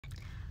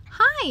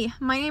Hi,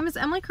 my name is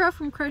Emily Crow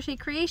from Crochet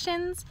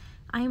Creations.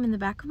 I am in the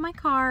back of my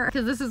car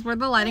because this is where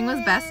the lighting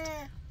was best.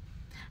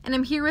 And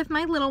I'm here with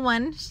my little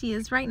one. She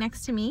is right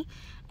next to me.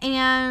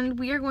 And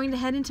we are going to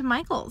head into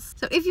Michael's.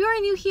 So if you are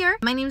new here,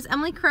 my name is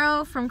Emily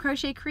Crow from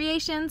Crochet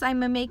Creations.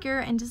 I'm a maker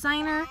and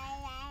designer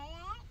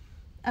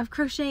of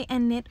crochet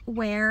and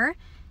knitwear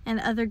and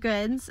other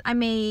goods. I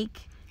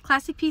make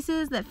classic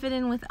pieces that fit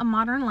in with a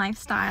modern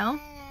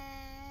lifestyle.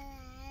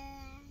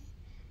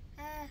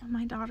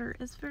 My daughter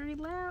is very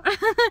loud.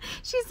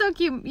 She's so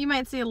cute. You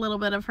might see a little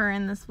bit of her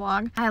in this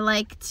vlog. I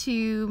like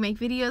to make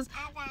videos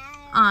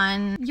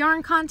on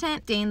yarn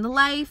content, day in the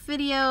life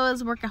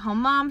videos, work at home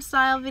mom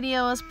style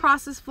videos,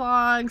 process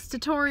vlogs,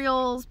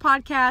 tutorials,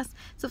 podcasts.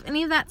 So if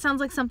any of that sounds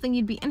like something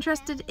you'd be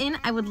interested in,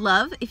 I would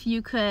love if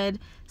you could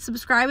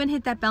subscribe and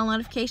hit that bell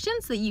notification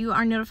so that you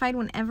are notified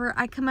whenever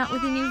I come out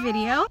with a new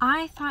video.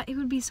 I thought it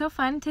would be so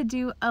fun to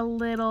do a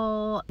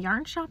little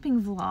yarn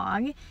shopping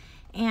vlog.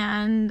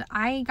 And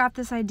I got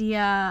this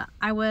idea.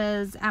 I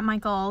was at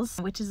Michael's,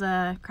 which is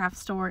a craft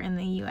store in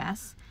the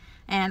US,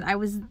 and I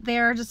was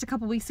there just a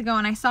couple weeks ago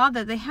and I saw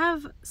that they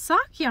have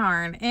sock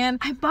yarn, and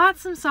I bought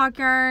some sock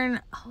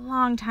yarn a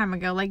long time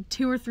ago, like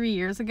 2 or 3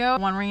 years ago,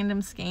 one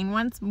random skein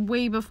once,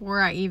 way before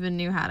I even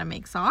knew how to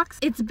make socks.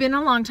 It's been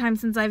a long time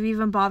since I've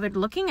even bothered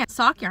looking at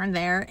sock yarn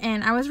there,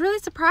 and I was really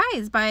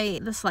surprised by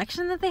the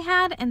selection that they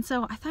had, and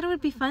so I thought it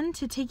would be fun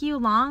to take you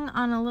along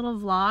on a little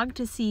vlog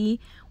to see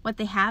what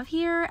they have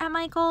here at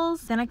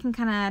Michael's. Then I can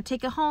kind of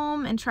take it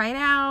home and try it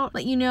out,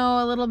 let you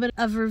know a little bit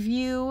of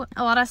review.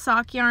 A lot of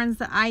sock yarns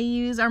that I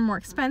use are more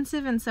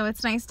expensive, and so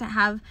it's nice to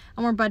have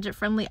a more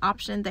budget-friendly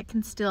option that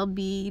can still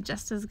be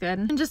just as good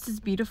and just as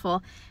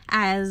beautiful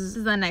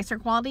as the nicer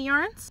quality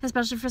yarns,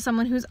 especially for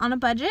someone who's on a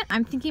budget.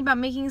 I'm thinking about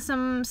making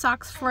some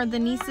socks for the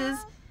nieces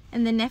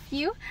and the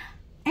nephew.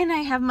 And I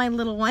have my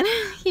little one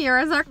here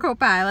as our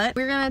co-pilot.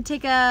 We're gonna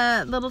take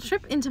a little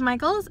trip into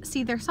Michael's,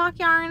 see their sock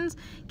yarns,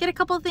 get a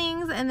couple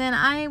things, and then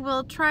I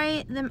will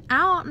try them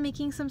out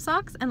making some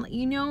socks and let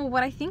you know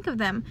what I think of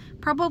them.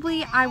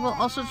 Probably I will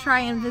also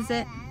try and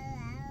visit...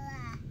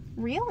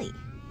 Really?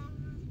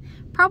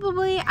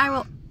 Probably I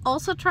will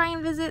also try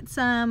and visit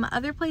some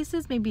other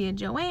places, maybe a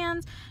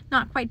Joann's,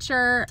 not quite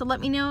sure. So let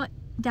me know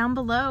down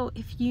below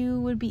if you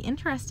would be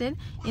interested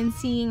in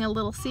seeing a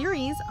little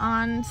series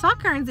on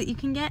sock yarns that you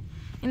can get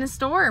in a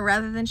store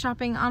rather than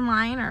shopping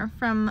online or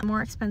from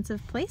more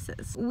expensive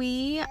places.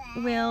 We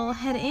will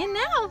head in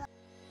now.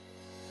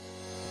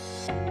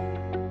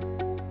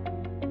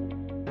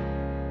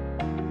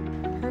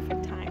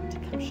 Perfect time to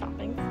come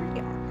shopping for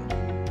yarn.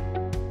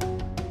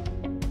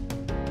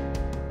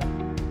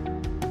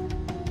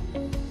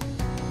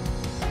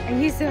 Are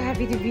you so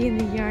happy to be in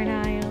the yarn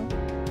aisle?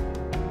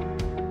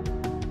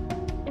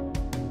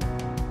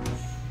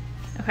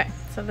 Okay,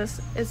 so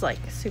this is like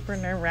super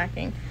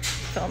nerve-wracking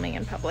filming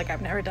in public.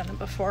 I've never done it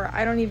before.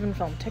 I don't even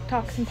film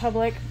TikToks in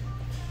public.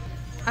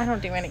 I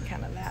don't do any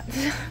kind of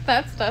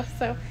that stuff,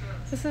 so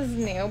this is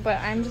new,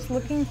 but I'm just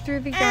looking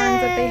through the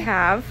yarns that they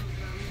have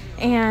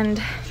and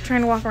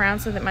trying to walk around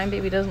so that my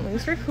baby doesn't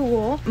lose her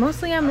cool.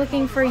 Mostly I'm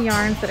looking for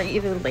yarns that are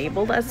either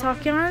labeled as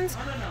sock yarns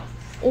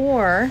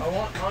or...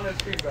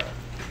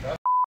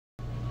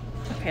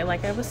 Okay,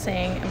 like I was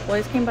saying,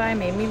 employees came by,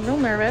 made me real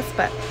nervous,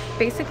 but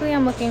basically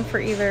I'm looking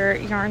for either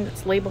yarn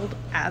that's labeled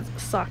as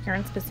sock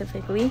yarn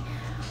specifically.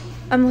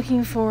 I'm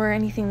looking for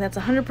anything that's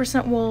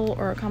 100% wool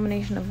or a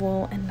combination of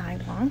wool and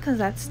nylon, because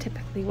that's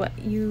typically what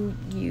you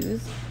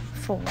use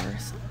for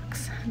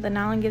socks. The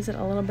nylon gives it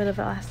a little bit of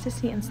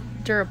elasticity and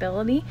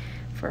durability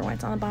for when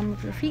it's on the bottom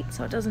of your feet,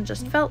 so it doesn't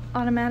just felt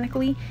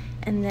automatically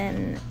and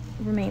then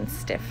remain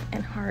stiff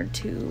and hard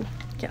to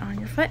get on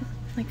your foot,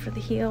 like for the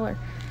heel or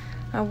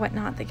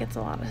whatnot that gets a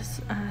lot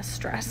of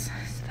stress.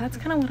 So that's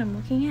kind of what I'm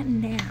looking at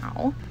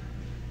now.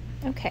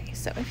 Okay,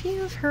 so if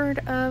you've heard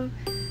of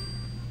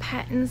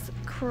Patton's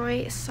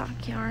Croy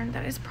sock yarn,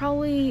 that is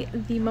probably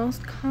the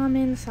most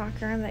common sock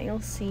yarn that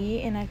you'll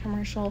see in a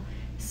commercial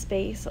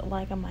space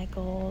like a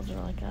Michael's or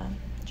like a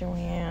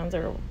Joann's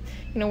or,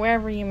 you know,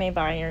 wherever you may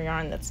buy your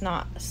yarn that's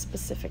not a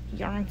specific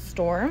yarn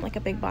store, like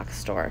a big box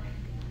store.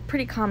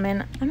 Pretty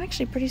common. I'm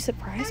actually pretty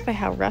surprised by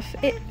how rough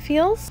it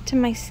feels to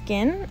my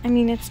skin. I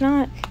mean, it's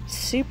not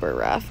super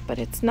rough, but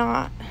it's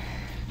not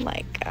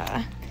like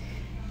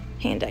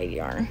hand-dyed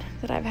yarn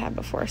that I've had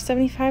before.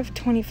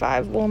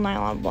 75-25 wool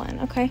nylon blend.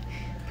 Okay,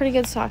 pretty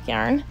good sock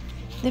yarn.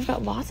 They've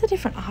got lots of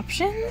different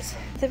options.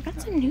 They've got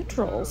some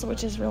neutrals,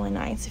 which is really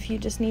nice if you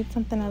just need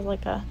something as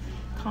like a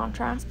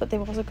contrast, but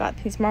they've also got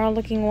these marl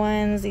looking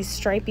ones, these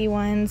stripy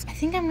ones. I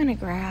think I'm gonna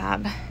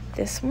grab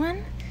this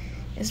one.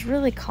 Is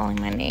really calling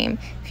my name.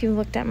 If you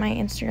looked at my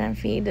Instagram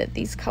feed, that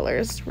these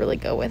colors really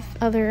go with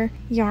other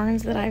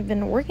yarns that I've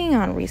been working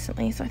on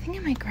recently, so I think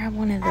I might grab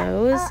one of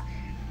those.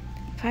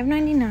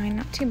 $5.99,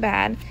 not too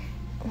bad.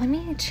 Let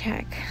me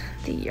check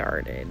the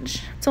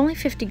yardage. It's only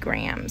 50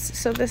 grams,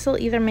 so this will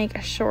either make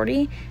a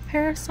shorty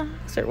pair of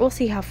socks, or we'll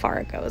see how far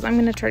it goes. I'm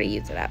gonna try to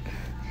use it up.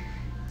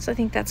 So I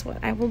think that's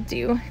what I will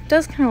do. It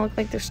does kind of look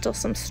like there's still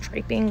some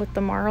striping with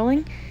the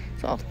marling,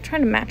 so I'll try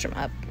to match them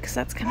up because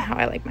that's kind of how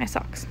I like my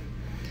socks.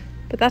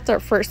 But that's our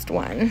first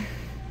one.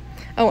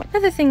 Oh,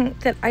 another thing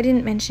that I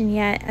didn't mention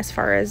yet as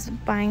far as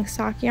buying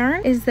sock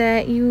yarn is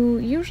that you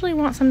usually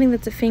want something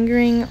that's a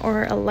fingering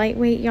or a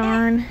lightweight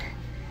yarn.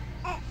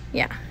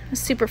 Yeah, a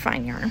super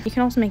fine yarn. You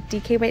can also make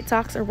DK weight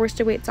socks or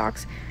worsted weight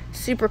socks.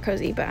 Super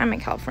cozy, but I'm in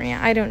California.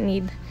 I don't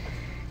need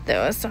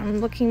those, so I'm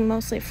looking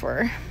mostly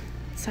for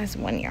size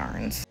 1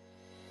 yarns.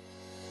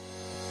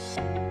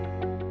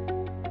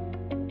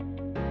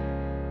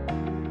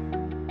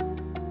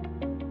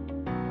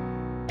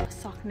 A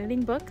sock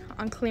knitting book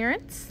on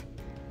clearance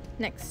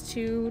next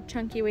to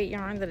chunky weight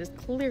yarn that is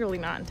clearly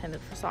not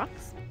intended for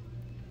socks.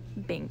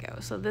 Bingo.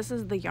 So this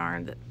is the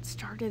yarn that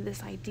started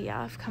this idea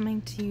of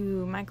coming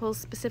to Michael's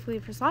specifically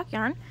for sock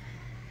yarn,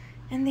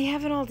 and they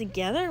have it all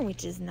together,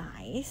 which is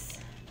nice.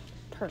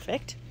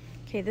 Perfect.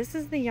 Okay, this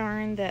is the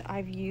yarn that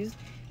I've used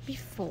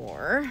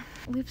before.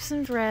 Loops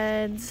and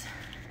threads.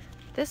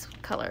 This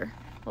color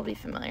will be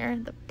familiar.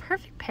 The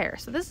perfect pair.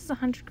 So this is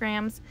 100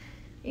 grams.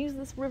 I used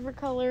this river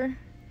color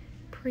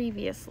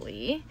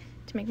previously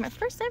to make my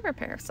first ever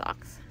pair of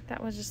socks.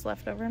 That was just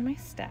left over in my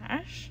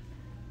stash.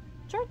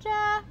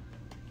 Georgia!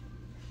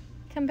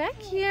 Come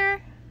back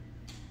here.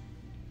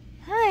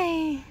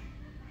 Hi.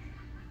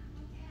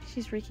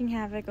 She's wreaking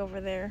havoc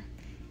over there.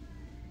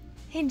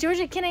 Hey,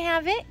 Georgia, can I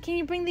have it? Can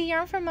you bring the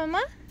yarn for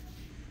Mama?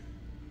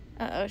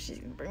 Uh-oh, she's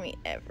gonna bring me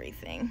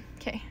everything.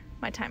 Okay,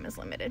 my time is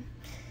limited.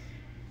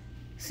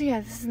 So yeah,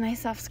 this is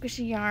nice, soft,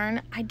 squishy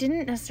yarn. I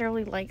didn't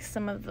necessarily like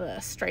some of the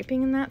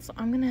striping in that, so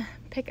I'm gonna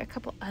pick a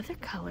couple other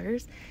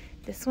colors.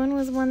 This one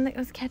was one that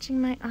was catching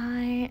my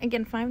eye.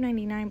 Again,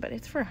 $5.99, but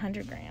it's for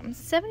 100 grams.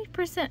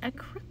 70%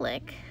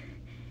 acrylic,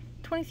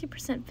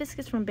 23%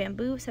 viscose from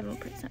bamboo, 7%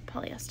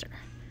 polyester.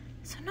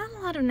 So not a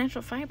lot of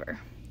natural fiber,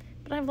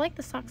 but I've liked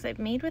the socks I've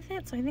made with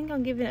it, so I think I'll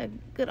give it a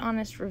good,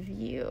 honest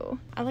review.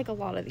 I like a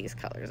lot of these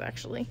colors,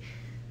 actually.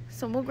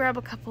 So we'll grab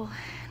a couple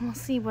and we'll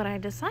see what I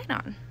decide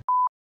on.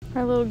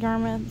 Our little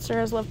garment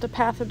has left a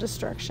path of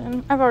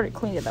destruction. I've already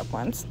cleaned it up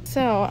once.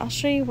 So I'll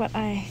show you what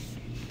I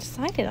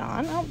decided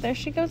on. Oh, there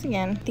she goes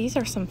again. These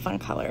are some fun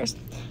colors.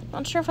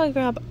 Not sure if I'll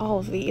grab all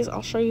of these.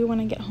 I'll show you when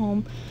I get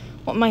home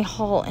what my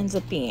haul ends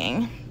up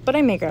being, but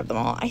I may grab them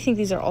all. I think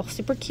these are all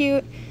super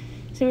cute,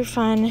 super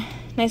fun,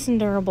 nice and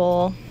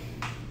durable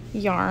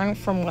yarn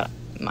from what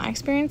my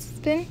experience has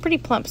been. Pretty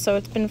plump,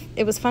 so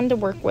it was fun to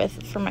work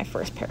with for my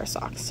first pair of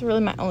socks. Really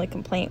my only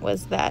complaint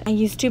was that I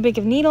used too big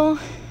of needle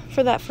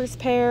for that first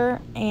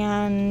pair,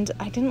 and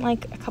I didn't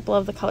like a couple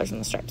of the colors in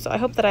the stripes, so I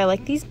hope that I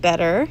like these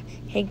better.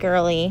 Hey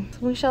girly,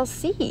 we shall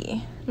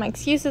see. My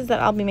excuse is that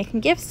I'll be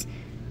making gifts.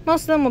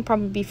 Most of them will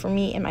probably be for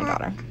me and my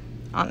daughter,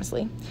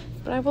 honestly,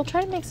 but I will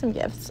try to make some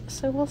gifts,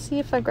 so we'll see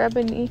if I grab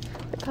any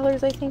the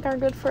colors I think are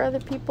good for other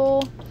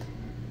people.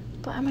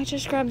 But I might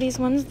just grab these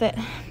ones that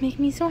make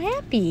me so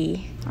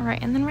happy. All right,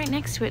 and then right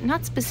next to it,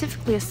 not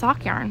specifically a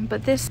sock yarn,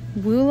 but this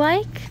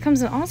Woo-like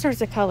comes in all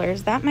sorts of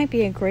colors. That might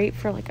be a great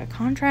for like a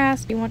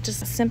contrast. You want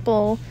just a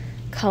simple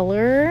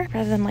color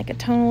rather than like a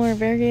tonal or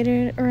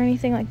variegated or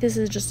anything. Like this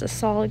is just a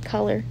solid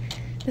color.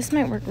 This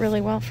might work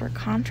really well for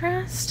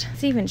contrast.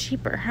 It's even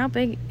cheaper. How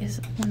big is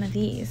one of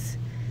these?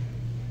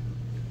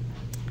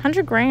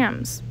 100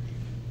 grams.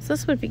 So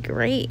this would be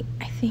great,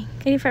 I think.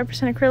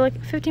 85% acrylic,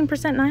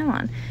 15%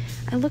 nylon.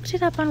 I looked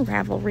it up on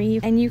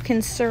Ravelry, and you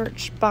can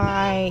search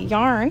by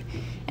yarn,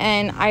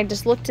 and I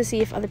just looked to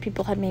see if other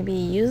people had maybe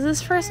used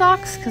this for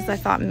socks, because I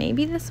thought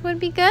maybe this would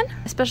be good,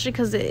 especially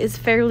because it is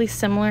fairly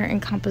similar in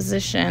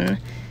composition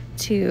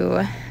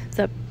to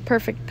the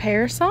perfect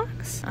pair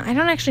socks. I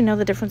don't actually know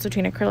the difference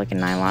between acrylic and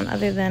nylon,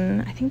 other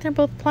than I think they're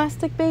both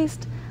plastic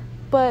based,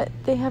 but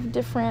they have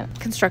different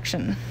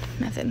construction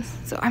methods.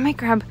 So I might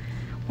grab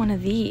one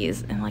of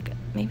these and like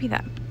maybe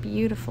that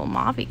beautiful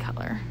mauve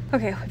color.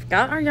 Okay, we've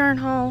got our yarn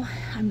haul.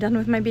 I'm done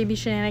with my baby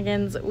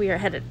shenanigans. We are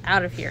headed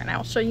out of here, and I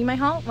will show you my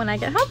haul when I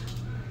get home.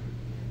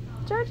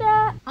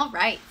 Georgia! All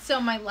right, so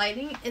my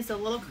lighting is a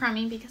little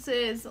crummy because it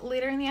is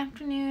later in the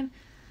afternoon.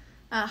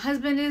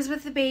 Husband is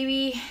with the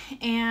baby,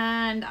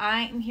 and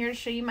I am here to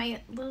show you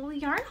my little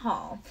yarn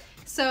haul.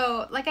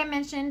 So like I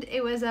mentioned,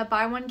 it was a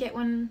buy one get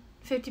one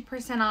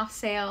 50% off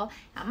sale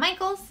at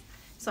Michael's.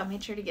 So I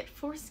made sure to get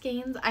 4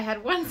 skeins. I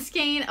had 1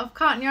 skein of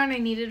cotton yarn I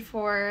needed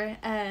for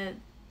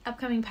an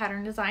upcoming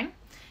pattern design.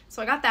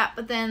 So I got that,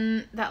 but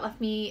then that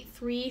left me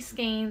 3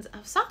 skeins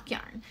of sock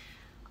yarn.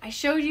 I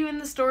showed you in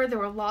the store there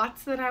were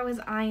lots that I was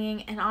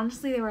eyeing, and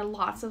honestly there were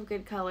lots of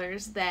good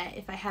colors that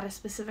if I had a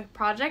specific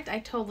project I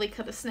totally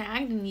could have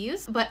snagged and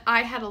used, but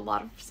I had a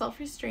lot of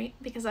self-restraint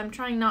because I'm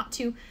trying not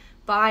to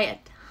buy a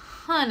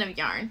ton of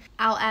yarn.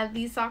 I'll add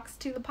these socks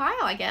to the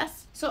pile, I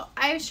guess. So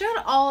I showed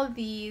all of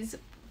these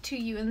to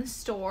you in the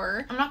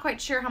store. I'm not quite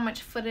sure how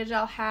much footage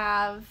I'll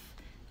have.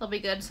 It'll be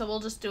good, so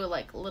we'll just do a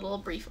like little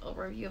brief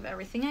overview of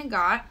everything I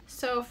got.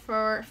 So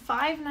for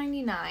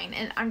 $5.99,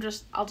 and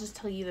I'll just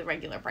tell you the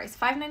regular price.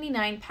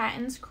 $5.99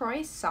 Patton's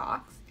Croix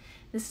socks.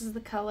 This is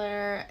the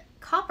color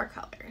Copper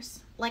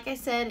Colors. Like I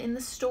said, in the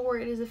store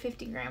it is a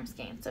 50-gram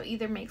skein, so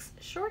either makes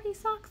shorty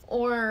socks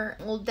or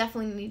will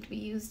definitely need to be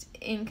used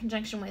in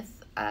conjunction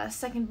with a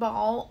second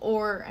ball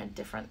or a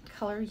different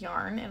color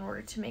yarn in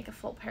order to make a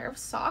full pair of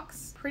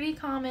socks. Pretty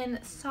common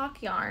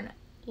sock yarn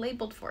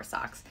labeled for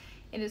socks.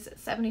 It is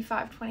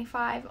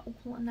 75/25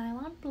 wool and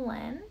nylon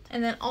blend.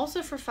 And then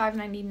also for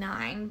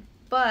 $5.99,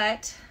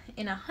 but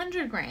in a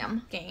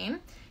 100-gram skein.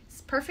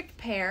 It's Perfect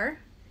Pair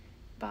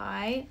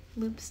by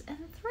Loops and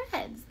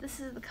Threads. This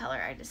is the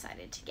color I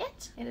decided to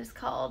get. It is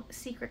called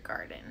Secret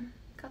Garden.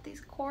 Got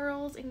these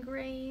corals and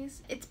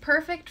grays. It's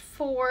perfect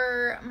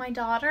for my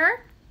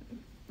daughter,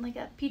 like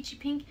a peachy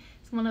pink.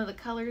 It's one of the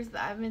colors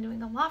that I've been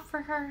doing a lot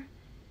for her.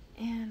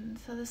 And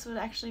so this would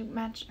actually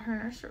match her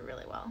nursery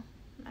really well.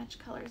 Match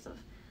colors of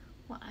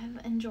what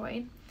I've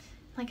enjoyed.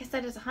 Like I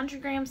said, it's a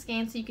 100-gram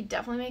skein, so you could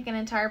definitely make an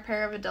entire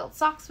pair of adult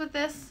socks with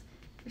this.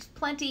 There's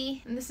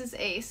plenty. And this is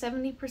a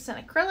 70%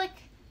 acrylic,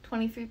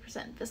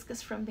 23%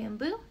 viscose from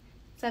bamboo,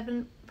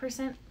 7%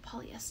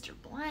 polyester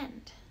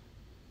blend.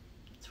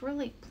 It's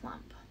really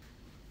plump.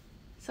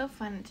 So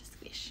fun to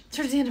squish.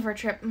 Towards the end of our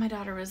trip, my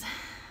daughter was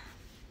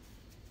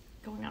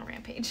going on a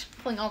rampage,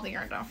 pulling all the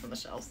yarn down from the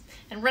shelves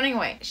and running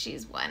away.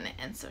 She's one,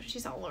 and so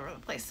she's all over the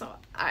place. So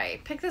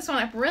I picked this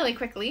one up really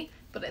quickly,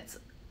 but it's,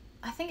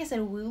 I think I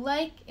said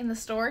woo-like in the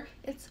store.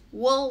 It's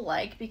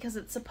wool-like because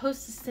it's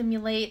supposed to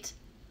simulate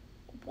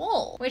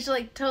wool, which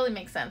like totally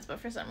makes sense, but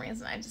for some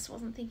reason I just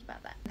wasn't thinking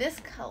about that. This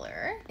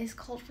color is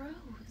called Rose.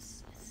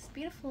 It's this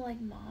beautiful like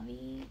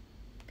mauve-y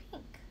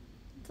pink.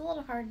 It's a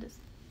little hard to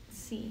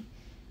see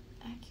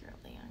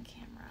accurately on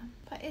camera,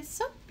 but it's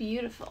so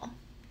beautiful.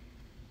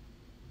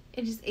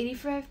 It is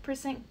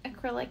 85%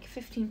 acrylic,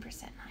 15%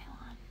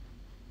 nylon.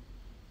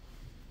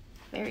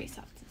 Very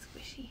soft and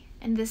squishy.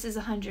 And this is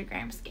a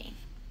 100-gram skein.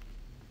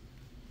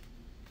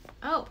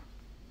 Oh,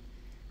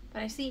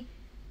 but I see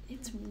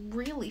it's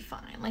really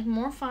fine, like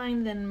more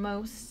fine than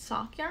most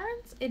sock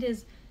yarns. It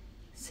is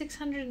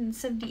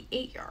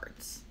 678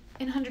 yards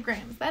in 100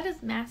 grams. That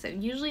is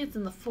massive. Usually it's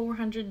in the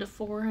 400 to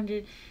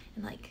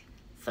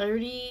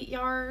 430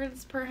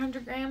 yards per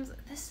 100 grams.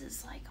 This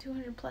is like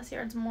 200 plus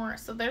yards more.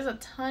 So there's a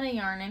ton of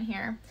yarn in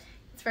here.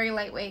 It's very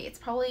lightweight. It's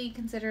probably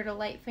considered a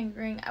light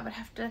fingering. I would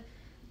have to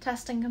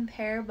test and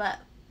compare, but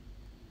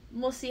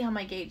we'll see how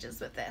my gauge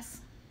is with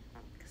this,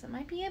 because it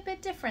might be a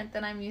bit different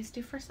than I'm used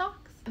to for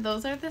socks.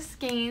 Those are the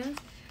skeins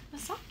of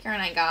sock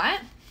yarn I got.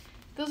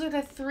 Those are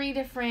the 3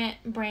 different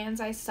brands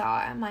I saw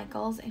at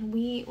Michael's, and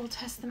we will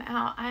test them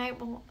out. I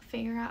will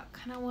figure out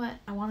kind of what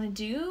I want to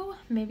do.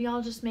 Maybe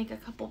I'll just make a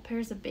couple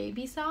pairs of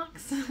baby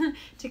socks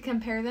to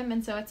compare them,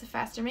 and so it's a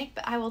faster make,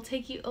 but I will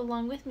take you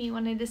along with me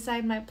when I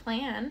decide my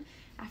plan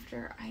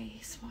after I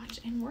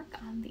swatch and work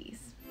on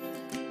these.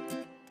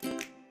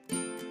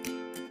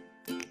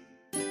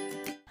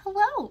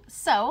 Hello!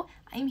 So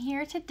I'm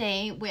here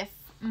today with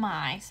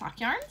my sock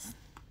yarns.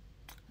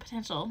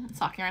 Potential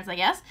sock yarns, I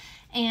guess,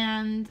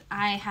 and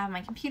I have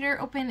my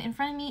computer open in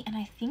front of me, and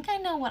I think I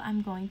know what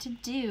I'm going to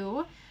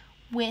do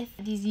with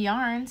these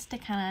yarns to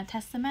kind of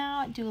test them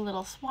out, do a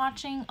little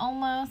swatching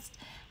almost.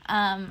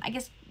 I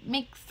guess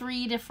make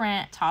 3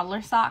 different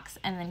toddler socks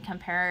and then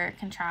compare,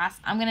 contrast.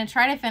 I'm going to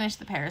try to finish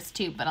the pairs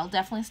too, but I'll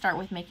definitely start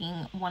with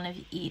making one of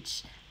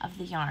each of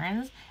the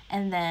yarns,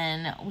 and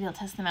then we'll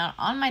test them out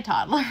on my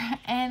toddler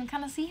and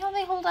kind of see how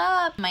they hold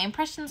up. My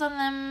impressions on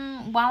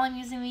them while I'm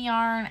using the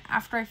yarn,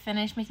 after I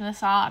finish making the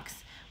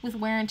socks, with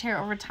wear and tear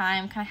over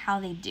time, kind of how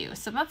they do.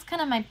 So that's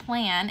kind of my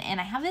plan, and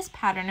I have this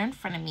pattern in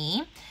front of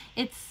me.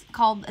 It's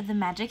called the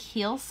Magic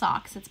Heel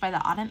Socks. It's by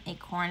the Autumn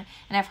Acorn,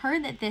 and I've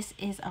heard that this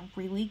is a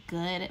really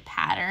good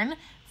pattern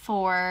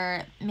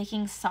for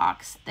making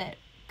socks that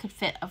could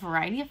fit a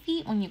variety of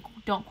feet when you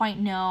don't quite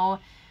know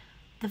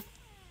the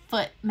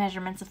foot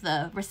measurements of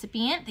the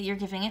recipient that you're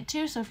giving it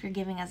to, so if you're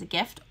giving as a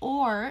gift,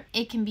 or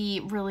it can be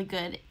really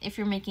good if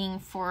you're making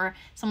for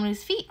someone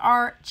whose feet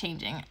are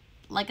changing,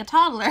 like a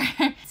toddler,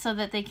 so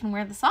that they can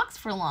wear the socks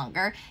for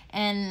longer.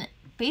 And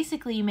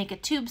basically you make a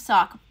tube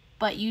sock,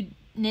 but you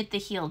knit the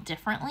heel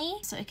differently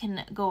so it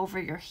can go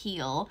over your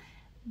heel,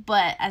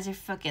 but as your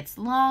foot gets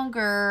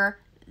longer,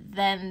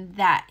 then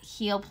that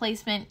heel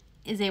placement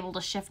is able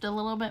to shift a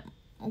little bit,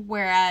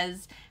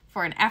 whereas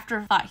for an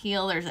afterthought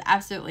heel, there's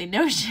absolutely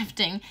no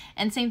shifting.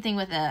 And same thing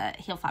with a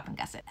heel flap and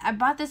gusset. I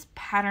bought this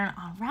pattern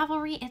on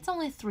Ravelry. It's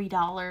only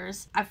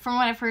 $3. From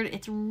what I've heard,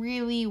 it's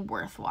really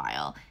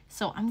worthwhile.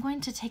 So I'm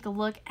going to take a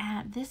look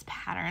at this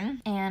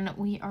pattern and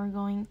we are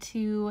going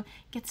to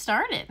get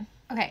started.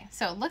 Okay,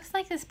 so it looks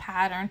like this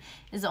pattern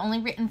is only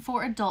written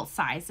for adult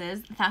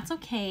sizes. That's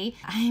okay.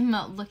 I'm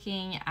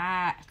looking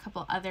at a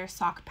couple other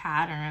sock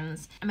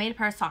patterns. I made a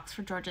pair of socks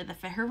for Georgia that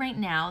fit her right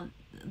now,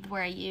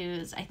 where I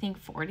use, I think,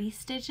 40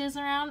 stitches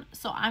around.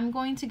 So I'm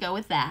going to go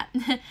with that.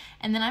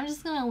 And then I'm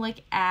just going to look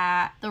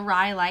at the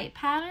Rye Light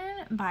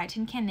pattern by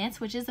Tin Can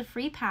Knits, which is a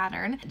free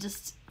pattern,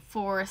 just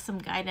for some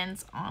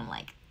guidance on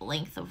like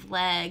length of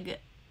leg,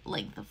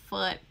 length of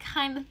foot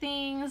kind of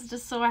things,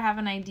 just so I have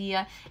an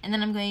idea. And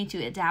then I'm going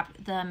to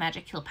adapt the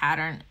Magic Heel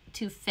pattern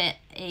to fit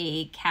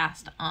a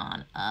cast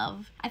on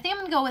of, I think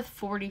I'm gonna go with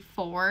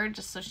 44,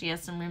 just so she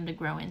has some room to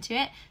grow into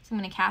it. So I'm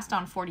gonna cast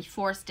on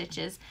 44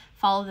 stitches,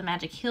 follow the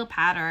Magic Heel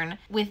pattern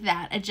with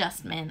that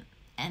adjustment,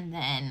 and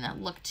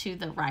then look to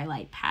the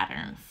Rhyolite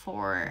pattern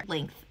for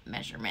length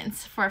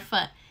measurements for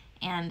foot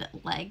and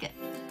leg.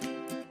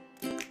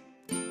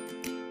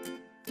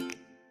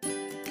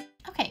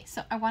 Okay,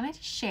 so I wanted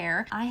to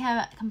share, I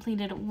have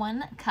completed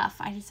one cuff.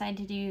 I decided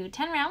to do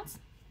 10 rounds.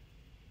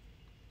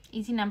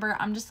 Easy number.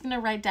 I'm just gonna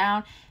write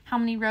down how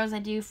many rows I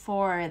do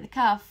for the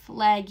cuff,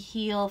 leg,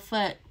 heel,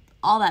 foot,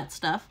 all that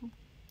stuff.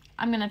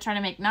 I'm gonna try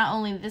to make not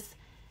only this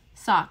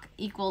sock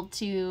equal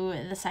to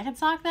the second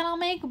sock that I'll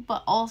make,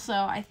 but also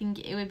I think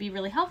it would be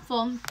really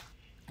helpful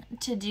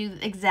to do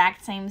the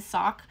exact same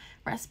sock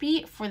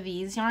recipe for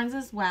these yarns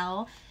as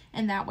well,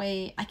 and that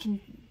way I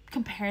can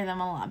compare them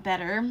a lot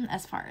better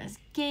as far as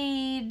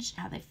gauge,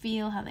 how they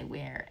feel, how they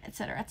wear,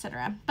 etc,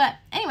 etc. But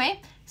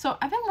anyway, so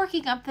I've been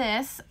working up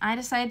this. I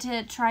decided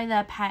to try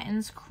the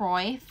Patton's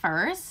Croy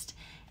first,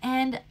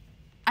 and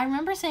I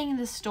remember saying in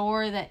the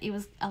store that it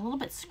was a little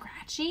bit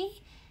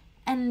scratchy,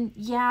 and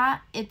yeah,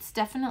 it's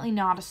definitely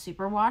not a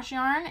superwash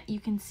yarn. You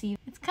can see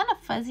it's kind of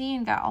fuzzy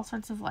and got all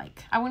sorts of,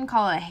 like, I wouldn't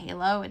call it a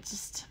halo, it's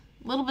just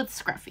a little bit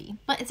scruffy,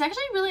 but it's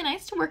actually really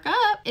nice to work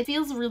up. It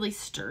feels really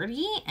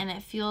sturdy, and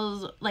it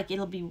feels like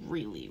it'll be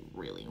really,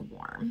 really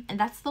warm, and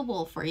that's the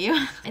wool for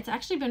you. It's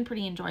actually been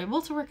pretty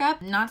enjoyable to work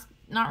up. Not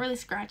really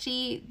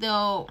scratchy,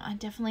 though I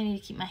definitely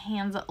need to keep my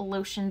hands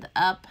lotioned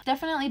up.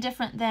 Definitely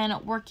different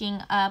than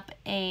working up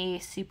a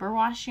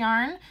superwash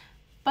yarn,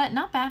 but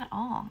not bad at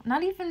all.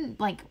 Not even,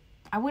 like,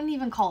 I wouldn't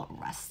even call it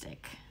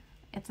rustic.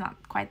 It's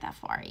not quite that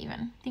far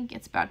even. I think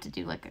it's about to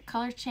do like a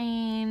color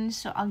change,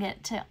 so I'll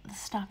get to the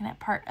stockinette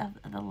part of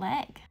the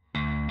leg.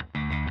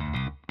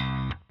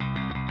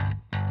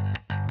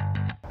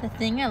 The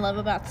thing I love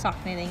about sock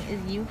knitting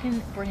is you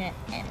can bring it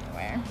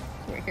anywhere.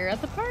 So we're here at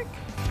the park.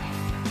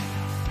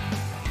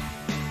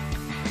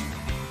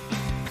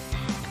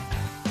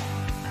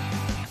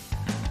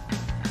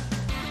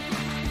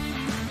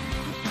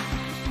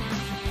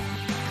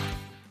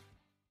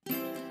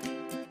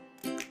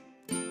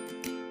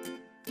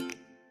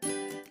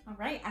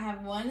 Alright, I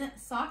have one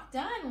sock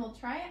done. We'll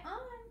try it on.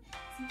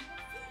 See how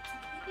it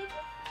fits.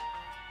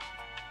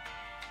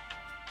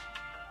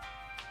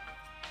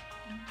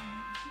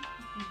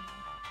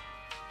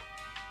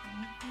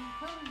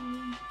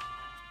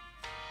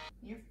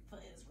 Your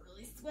foot is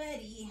really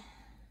sweaty.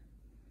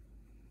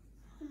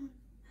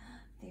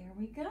 There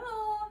we go.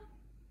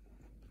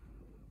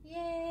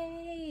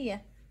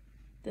 Yay!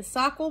 The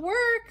sock will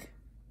work.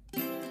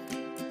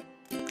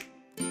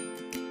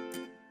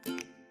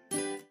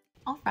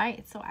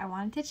 Alright, so I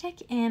wanted to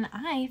check in.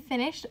 I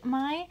finished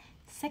my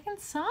second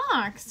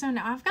sock. So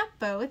now I've got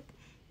both.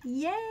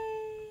 Yay!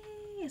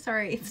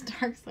 Sorry, it's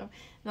dark, so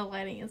the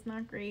lighting is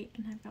not great,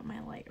 and I've got my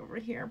light over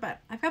here,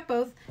 but I've got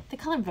both. The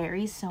color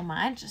varies so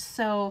much,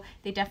 so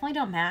they definitely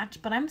don't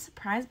match, but I'm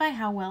surprised by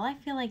how well I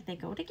feel like they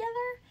go together,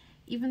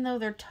 even though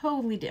they're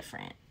totally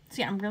different.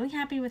 So yeah, I'm really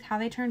happy with how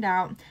they turned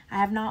out. I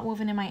have not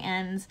woven in my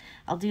ends.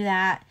 I'll do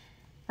that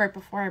right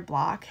before I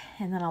block,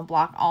 and then I'll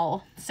block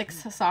all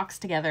 6 socks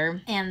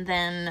together and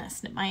then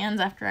snip my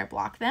ends after I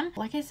block them.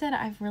 Like I said,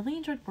 I've really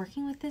enjoyed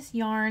working with this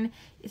yarn.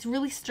 It's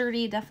really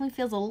sturdy. It definitely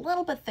feels a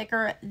little bit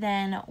thicker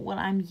than what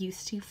I'm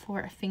used to for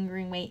a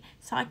fingering weight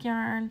sock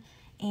yarn,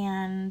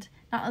 and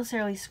not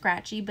necessarily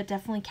scratchy, but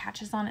definitely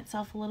catches on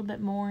itself a little bit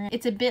more.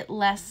 It's a bit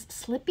less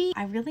slippy.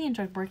 I really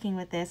enjoyed working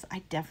with this.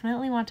 I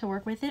definitely want to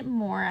work with it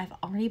more. I've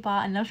already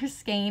bought another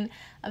skein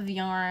of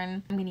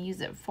yarn. I'm going to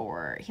use it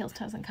for heels,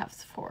 toes, and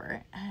cuffs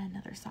for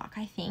another sock,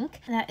 I think.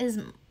 That is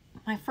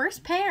my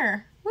first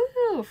pair,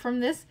 woohoo, from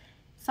this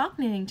sock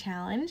knitting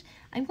challenge.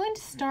 I'm going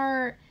to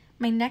start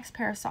my next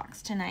pair of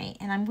socks tonight,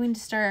 and I'm going to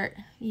start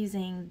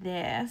using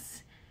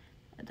this,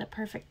 the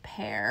perfect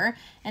pair,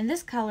 and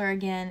this color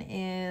again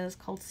is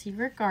called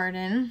Secret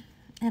Garden,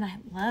 and I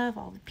love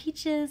all the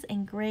peaches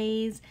and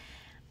grays.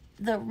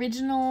 The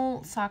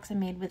original socks I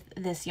made with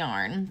this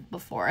yarn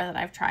before that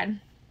I've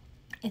tried,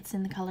 it's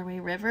in the colorway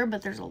River,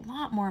 but there's a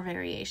lot more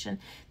variation.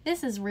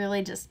 This is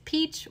really just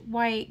peach,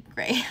 white,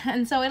 gray,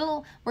 and so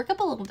it'll work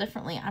up a little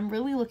differently. I'm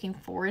really looking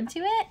forward to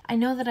it. I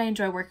know that I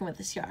enjoy working with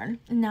this yarn.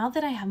 Now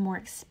that I have more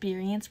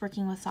experience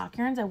working with sock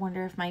yarns, I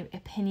wonder if my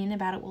opinion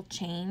about it will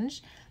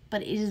change.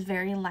 But it is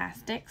very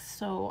elastic,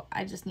 so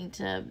I just need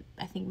to,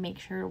 I think, make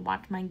sure to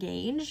watch my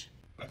gauge.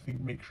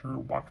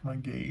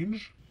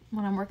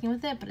 When I'm working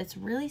with it, but it's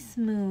really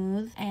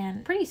smooth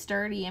and pretty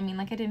sturdy. I mean,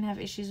 like, I didn't have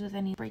issues with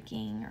any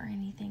breaking or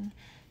anything.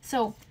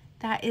 So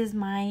that is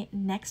my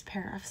next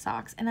pair of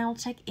socks, and I'll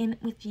check in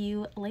with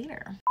you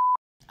later.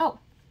 Oh,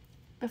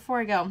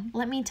 before I go,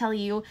 let me tell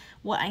you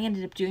what I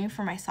ended up doing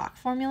for my sock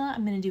formula.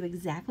 I'm going to do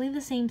exactly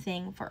the same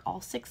thing for all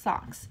 6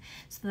 socks,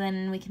 so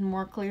then we can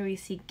more clearly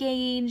see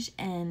gauge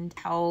and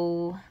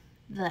how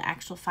the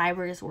actual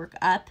fibers work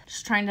up.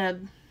 Just trying to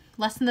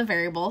lessen the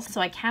variables.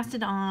 So I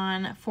casted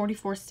on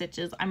 44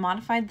 stitches. I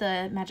modified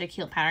the magic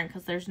heel pattern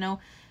because there's no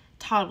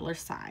toddler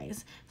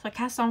size. So I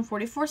cast on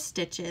 44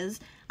 stitches.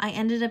 I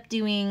ended up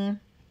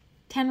doing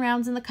 10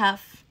 rounds in the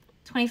cuff,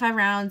 25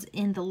 rounds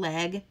in the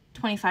leg,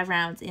 25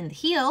 rounds in the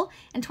heel,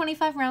 and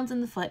 25 rounds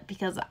in the foot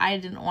because I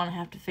didn't want to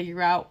have to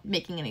figure out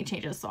making any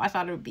changes. So I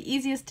thought it would be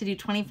easiest to do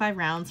 25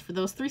 rounds for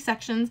those 3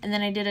 sections. And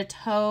then I did a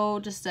toe,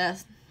 just a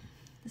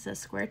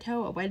square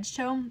toe, a wedge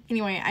toe.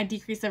 Anyway, I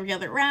decreased every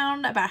other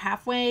round about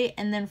halfway,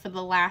 and then for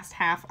the last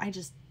half, I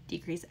just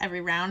decrease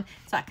every round,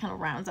 so that kind of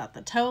rounds out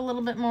the toe a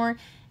little bit more.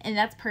 And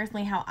that's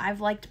personally how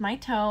I've liked my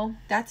toe.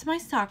 That's my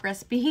sock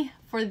recipe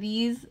for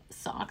these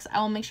socks.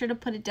 I will make sure to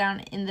put it down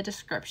in the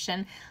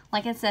description.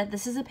 Like I said,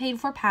 this is a paid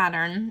for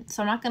pattern,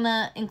 so I'm not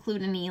gonna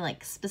include any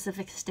like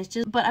specific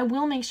stitches, but I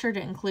will make sure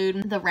to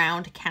include the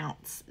round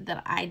counts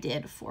that I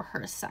did for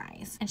her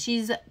size. And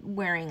she's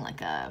wearing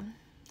like a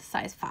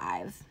size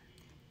 5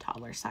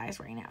 toddler size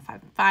right now,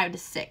 5 to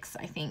 6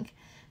 I think.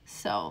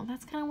 So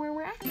that's kind of where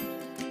we're at.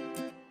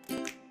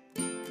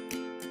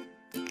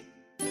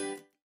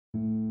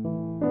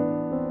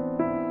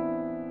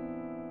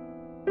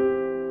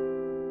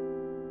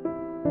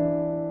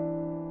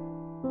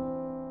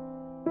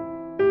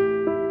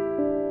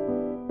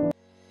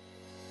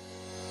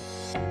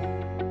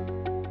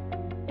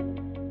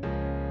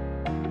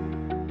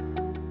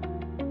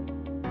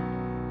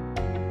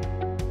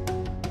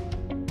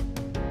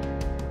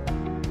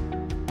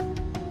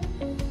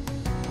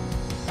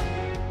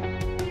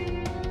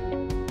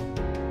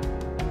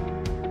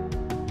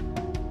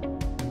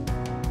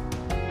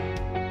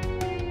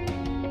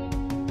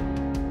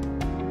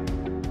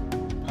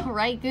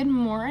 Alright, good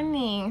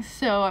morning.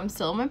 So I'm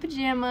still in my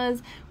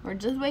pajamas. We're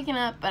just waking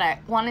up, but I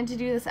wanted to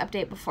do this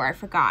update before I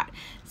forgot.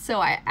 So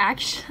I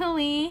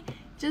actually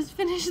just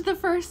finished the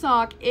first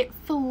sock. It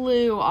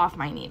flew off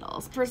my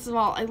needles. First of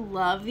all, I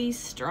love these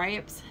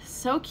stripes.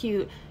 So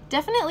cute.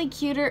 Definitely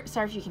cuter.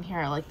 Sorry if you can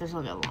hear it, like there's a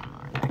little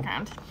lawnmower in the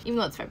background, even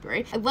though it's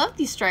February. I love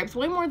these stripes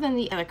way more than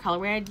the other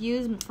colorway I'd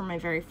use for my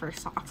very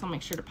first socks. I'll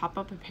make sure to pop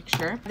up a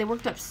picture. They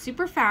worked up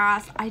super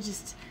fast. I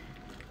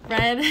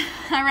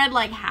read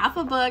like half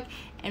a book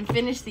and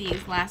finished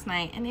these last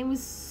night, and it was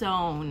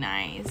so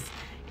nice.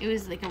 It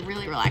was like a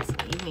really relaxing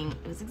evening.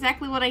 It was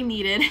exactly what I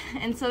needed,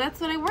 and so that's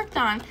what I worked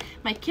on.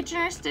 My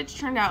Kitchener stitch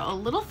turned out a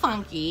little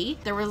funky.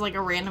 There was like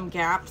a random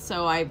gap,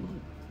 so I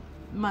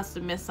must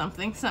have missed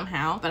something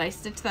somehow, but I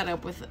stitched that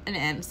up with an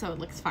end, so it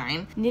looks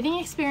fine. Knitting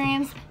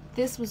experience,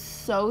 this was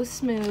so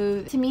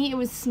smooth. To me, it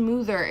was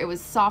smoother, it was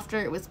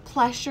softer, it was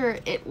plusher,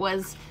 it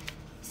was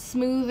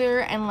smoother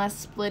and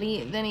less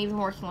splitty than even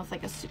working with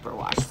like a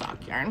superwash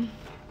sock yarn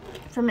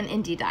from an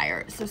indie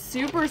dyer. So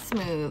super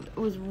smooth. It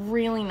was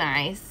really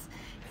nice.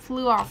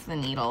 Flew off the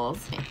needles.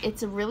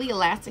 It's a really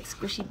elastic,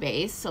 squishy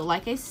base. So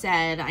like I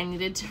said, I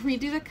needed to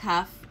redo the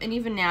cuff, and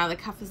even now the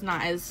cuff is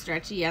not as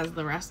stretchy as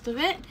the rest of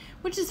it,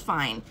 which is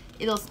fine.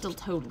 It'll still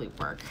totally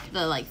work.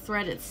 The like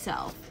thread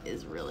itself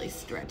is really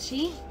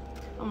stretchy.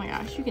 Oh my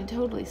gosh, you can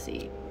totally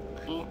see.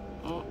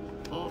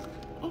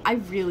 I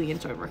really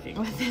enjoy working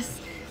with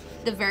this.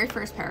 The very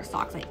first pair of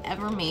socks I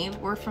ever made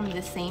were from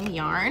the same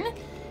yarn,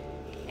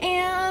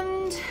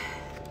 and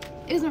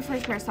it was my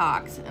first pair of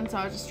socks, and so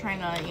I was just trying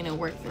to, you know,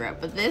 work through it.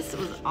 But this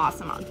was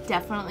awesome. I'll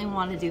definitely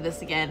want to do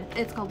this again.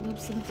 It's called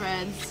Loops and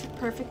Threads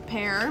Perfect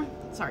Pair.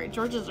 Sorry,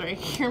 Georgia's right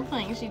here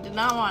playing. She did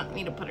not want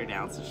me to put her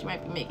down, so she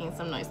might be making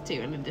some noise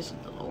too, in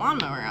addition to the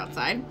lawnmower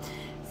outside.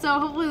 So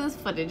hopefully this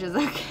footage is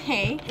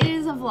okay. It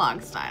is a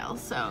vlog style,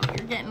 so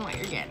you're getting what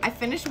you're getting. I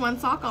finished one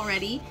sock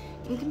already.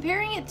 And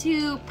comparing it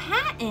to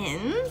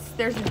patterns,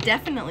 there's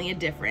definitely a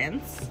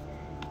difference.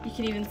 You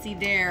can even see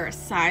there,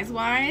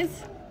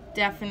 size-wise,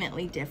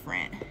 definitely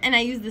different. And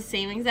I used the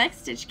same exact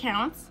stitch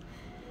counts,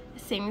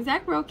 same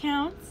exact row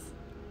counts,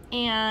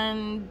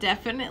 and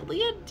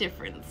definitely a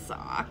different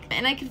sock.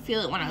 And I could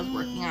feel it when I was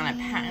working on it.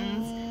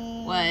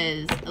 Patterns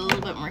was a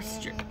little bit more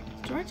sturdy.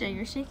 Georgia,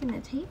 you're shaking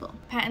the table.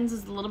 Patterns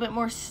is a little bit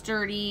more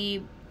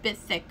sturdy, bit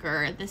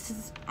thicker. This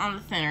is on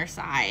the thinner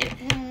side.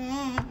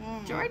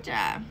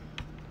 Georgia.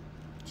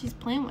 She's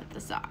playing with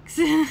the socks.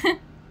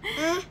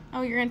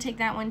 Oh, you're gonna take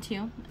that one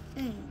too?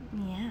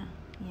 Yeah.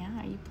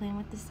 Are you playing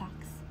with the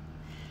socks?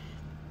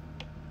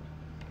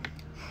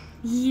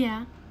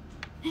 Yeah.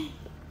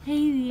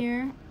 Hey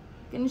there.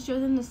 Gonna show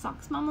them the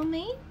socks Mama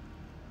made?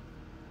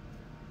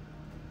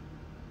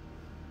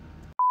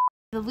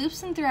 The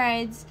Loops and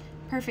Threads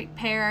Perfect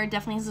Pair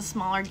definitely has a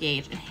smaller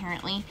gauge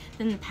inherently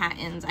than the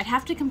patterns. I'd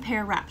have to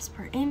compare wraps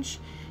per inch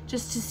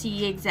just to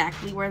see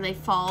exactly where they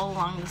fall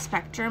along the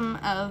spectrum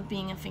of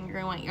being a finger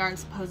and wet yarn,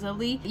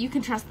 supposedly. You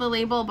can trust the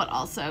label, but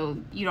also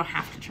you don't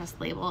have to trust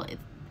the label.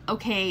 It's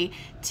okay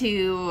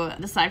to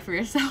decide for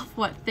yourself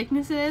what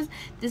thickness it is.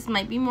 This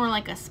might be more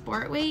like a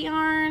sport weight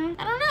yarn.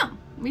 I don't know.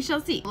 We shall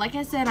see. Like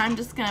I said, I'm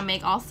just gonna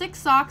make all 6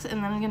 socks,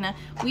 and then I'm gonna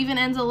weave in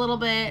ends a little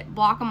bit,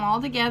 block them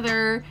all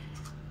together,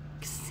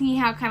 see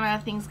how kind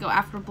of things go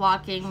after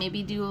blocking,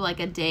 maybe do like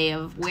a day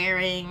of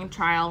wearing,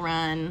 trial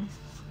run,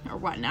 or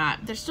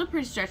whatnot. They're still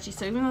pretty stretchy,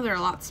 so even though they're a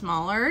lot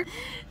smaller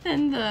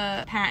than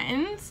the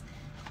patterns,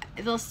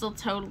 they'll still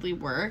totally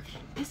work.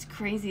 It's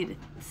crazy to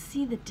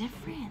see the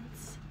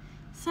difference.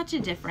 such a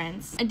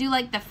difference. I do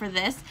like that for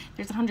this,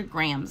 there's 100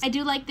 grams. I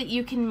do like that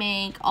you can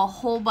make a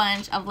whole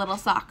bunch of little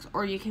socks,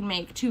 or you can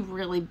make 2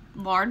 really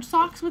large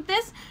socks with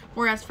this,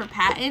 whereas for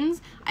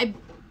Patons, I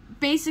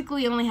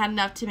basically only had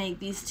enough to make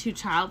these 2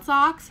 child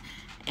socks,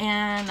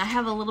 and I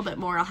have a little bit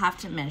more. I'll have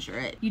to measure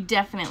it. You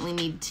definitely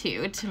need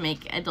 2 to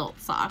make adult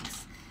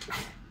socks.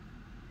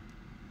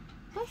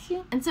 Bless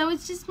you. And so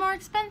it's just more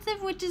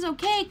expensive, which is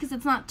okay because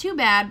it's not too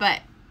bad,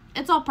 but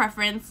it's all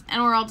preference,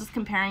 and we're all just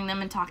comparing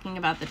them and talking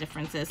about the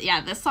differences.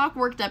 Yeah, this sock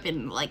worked up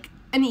in like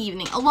an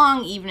evening, a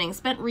long evening,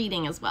 spent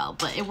reading as well,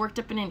 but it worked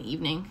up in an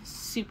evening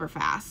super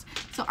fast.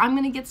 So I'm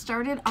gonna get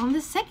started on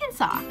the second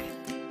sock.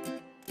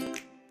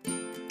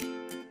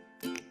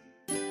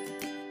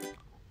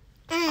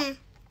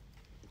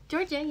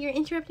 Georgia, you're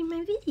interrupting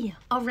my video.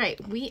 All right,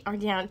 we are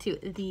down to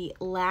the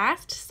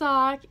last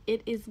sock.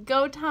 It is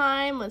go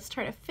time. Let's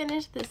try to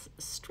finish this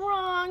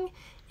strong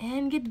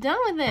and get done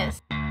with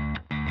this.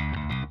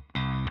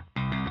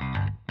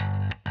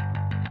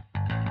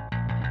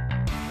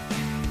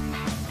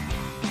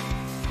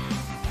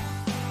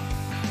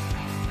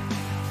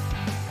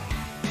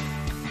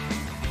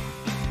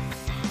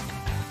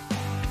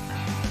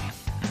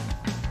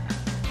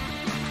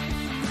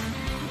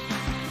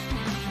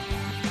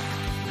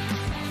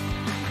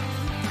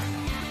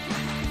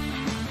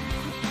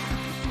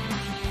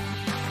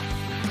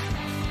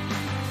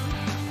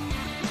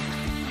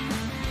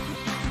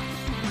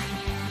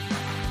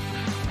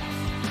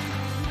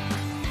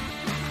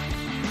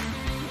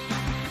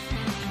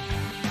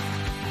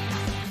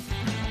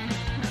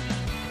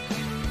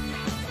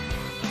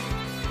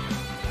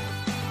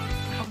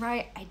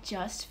 Right, I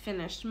just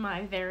finished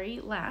my very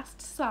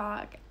last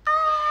sock.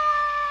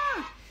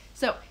 Ah!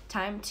 So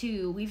time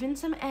to weave in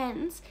some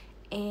ends,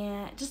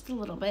 and just a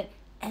little bit,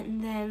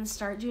 and then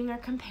start doing our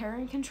compare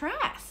and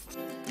contrast.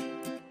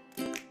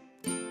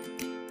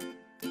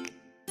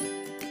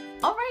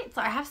 All right,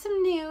 so I have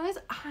some news.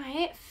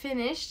 I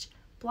finished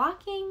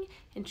blocking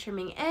and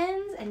trimming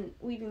ends and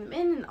weaving them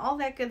in and all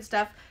that good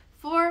stuff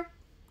for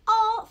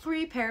all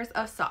 3 pairs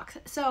of socks.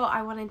 So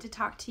I wanted to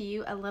talk to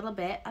you a little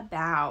bit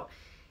about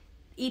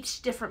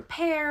each different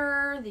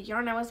pair, the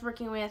yarn I was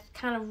working with,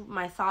 kind of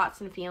my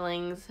thoughts and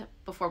feelings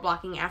before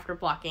blocking, after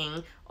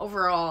blocking,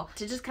 overall,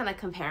 to just kind of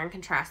compare and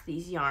contrast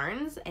these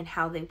yarns and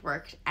how they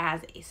worked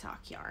as a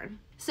sock yarn.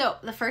 So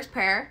the first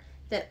pair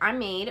that I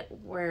made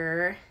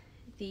were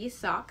these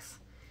socks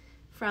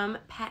from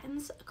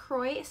Patons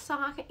Croy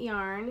Sock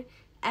Yarn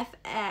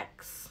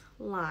FX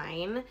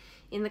line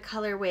in the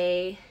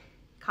colorway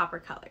Copper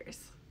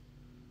Colors.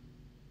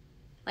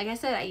 Like I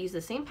said, I use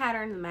the same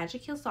pattern, the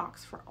Magic Heel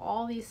socks, for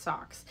all these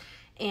socks,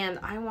 and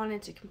I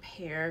wanted to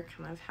compare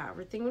kind of how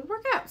everything would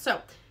work out. So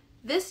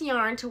this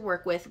yarn to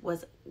work with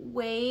was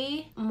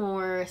way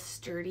more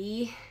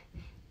sturdy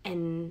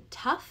and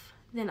tough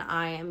than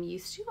I am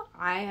used to.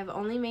 I have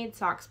only made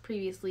socks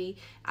previously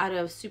out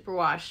of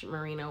superwash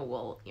merino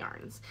wool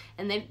yarns,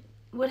 and they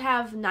would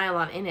have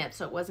nylon in it,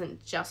 so it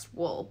wasn't just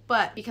wool,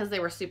 but because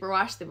they were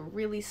superwash, they were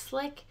really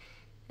slick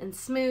and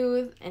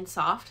smooth and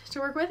soft to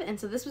work with, and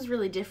so this was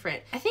really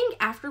different. I think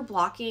after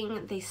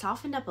blocking, they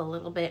softened up a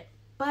little bit,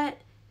 but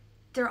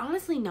they're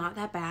honestly not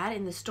that bad.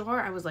 In the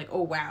store, I was like,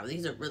 oh wow,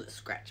 these are really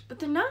scratchy, but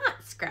they're not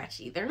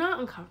scratchy. They're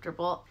not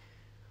uncomfortable.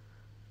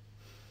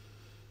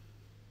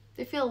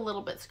 They feel a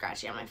little bit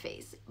scratchy on my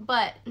face,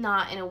 but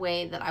not in a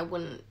way that I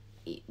wouldn't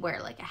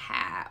wear like a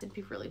hat. It'd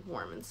be really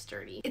warm and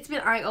sturdy. It's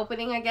been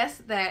eye-opening, I guess,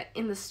 that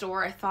in the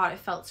store I thought it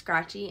felt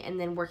scratchy, and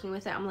then working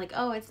with it I'm like,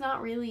 oh, it's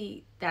not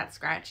really that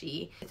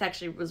scratchy. It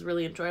actually was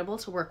really enjoyable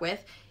to work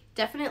with.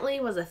 Definitely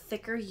was a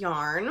thicker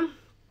yarn,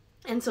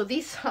 and so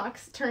these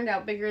socks turned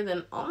out bigger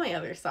than all my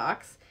other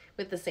socks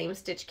with the same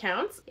stitch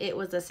counts. It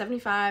was a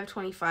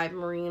 75-25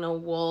 merino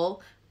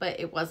wool, but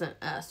it wasn't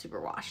a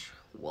superwash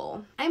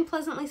wool. I'm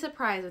pleasantly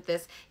surprised with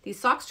this. These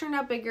socks turned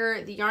out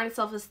bigger, the yarn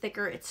itself is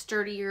thicker, it's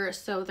sturdier,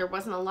 so there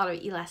wasn't a lot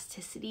of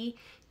elasticity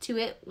to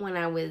it when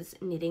I was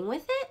knitting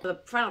with it.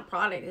 The final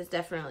product is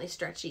definitely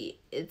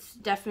stretchy. It's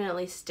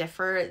definitely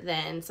stiffer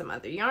than some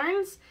other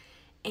yarns,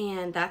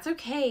 and that's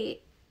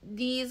okay.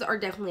 These are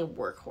definitely a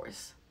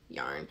workhorse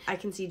yarn. I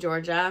can see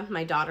Georgia,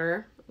 my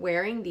daughter,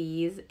 wearing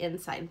these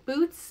inside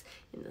boots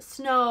in the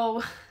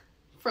snow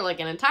for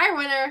like an entire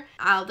winter.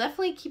 I'll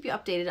definitely keep you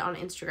updated on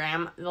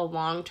Instagram, the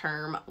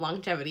long-term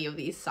longevity of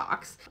these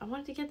socks. I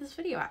wanted to get this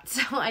video out,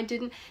 so I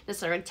didn't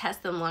necessarily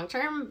test them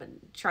long-term, but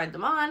tried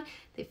them on.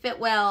 They fit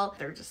well.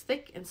 They're just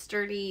thick and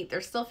sturdy. They're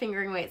still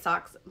fingering weight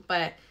socks,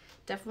 but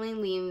definitely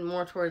lean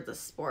more towards the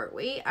sport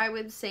weight, I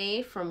would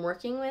say, from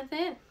working with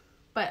it.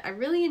 But I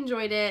really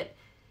enjoyed it.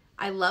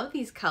 I love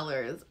these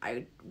colors.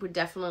 I would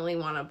definitely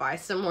want to buy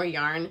some more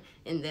yarn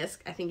in this.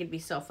 I think it'd be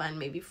so fun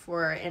maybe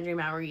for Andrea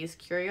Mowry's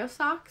Curio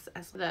socks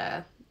as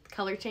the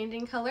color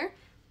changing color.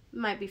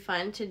 Might be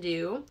fun to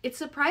do. It's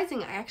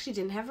surprising I actually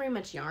didn't have very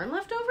much yarn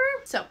left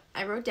over. So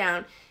I wrote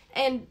down,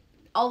 and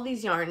all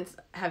these yarns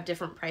have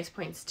different price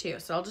points too.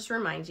 So I'll just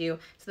remind you.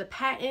 So the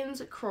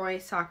Patons Croy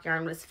sock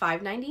yarn was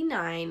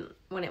 $5.99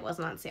 when it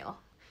wasn't on sale.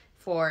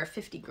 for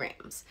 50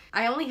 grams.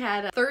 I only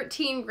had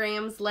 13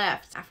 grams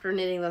left after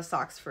knitting those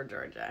socks for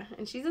Georgia,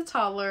 and she's a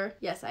toddler.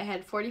 Yes, I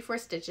had 44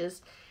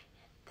 stitches.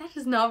 That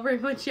is not very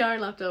much yarn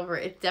left over.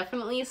 It's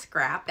definitely a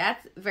scrap.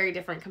 That's very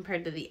different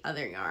compared to the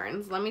other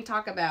yarns. Let me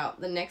talk about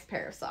the next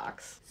pair of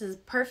socks. This is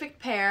Perfect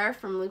Pair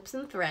from Loops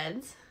and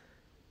Threads.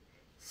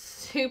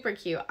 Super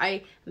cute.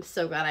 I am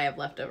so glad I have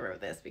leftover of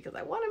this because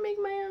I want to make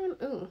my own.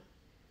 Ooh,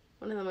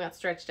 one of them got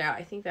stretched out.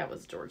 I think that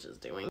was George's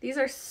doing. These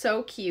are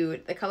so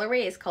cute. The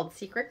colorway is called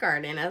Secret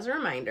Garden, as a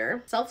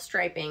reminder.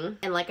 Self-striping.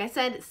 And like I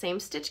said, same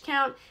stitch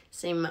count,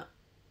 same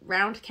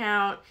round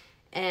count,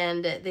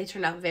 and they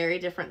turned out very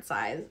different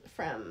size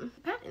from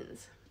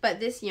patterns.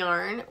 But this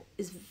yarn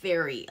is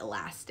very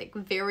elastic,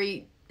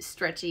 very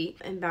stretchy,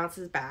 and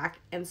bounces back,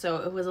 and so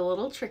it was a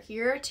little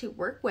trickier to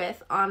work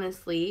with,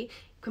 honestly,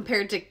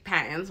 compared to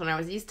patterns. When I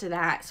was used to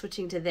that,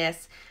 switching to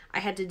this, I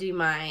had to do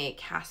my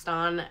cast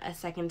on a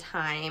second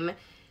time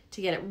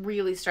to get it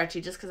really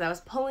stretchy, just because I was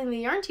pulling the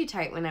yarn too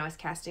tight when I was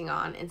casting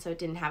on, and so it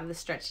didn't have the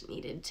stretch it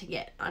needed to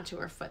get onto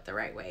her foot the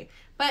right way.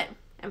 But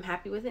I'm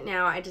happy with it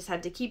now. I just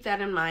had to keep that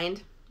in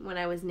mind when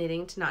I was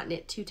knitting, to not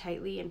knit too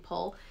tightly and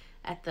pull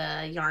at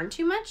the yarn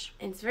too much.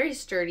 And it's very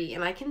sturdy,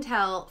 and I can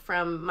tell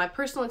from my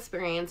personal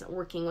experience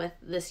working with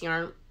this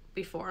yarn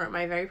before,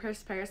 my very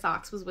first pair of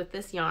socks was with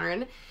this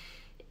yarn,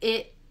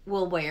 it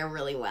will wear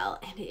really well,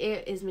 and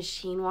it is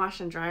machine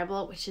wash and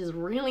dryable, which is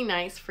really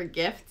nice for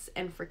gifts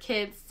and for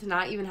kids to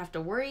not even have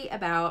to worry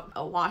about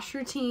a wash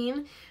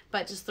routine,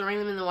 but just throwing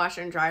them in the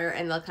washer and dryer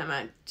and they'll come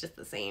out just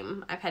the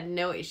same. I've had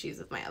no issues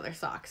with my other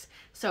socks,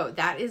 so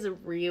that is a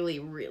really,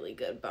 really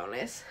good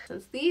bonus.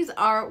 Since these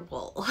are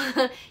wool,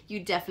 you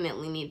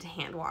definitely need to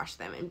hand wash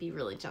them and be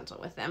really gentle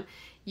with them.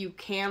 You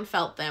can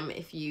felt them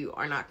if you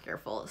are not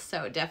careful,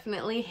 so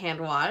definitely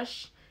hand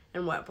wash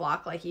and wet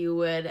block like you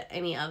would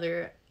any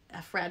other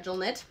fragile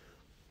knit.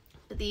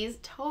 But these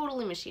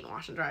totally machine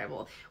wash and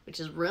dryable, which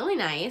is really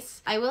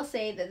nice. I will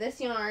say that this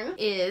yarn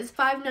is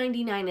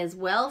 $5.99 as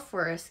well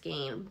for a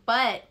skein,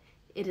 but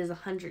it is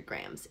 100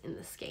 grams in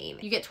the skein.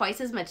 You get twice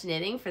as much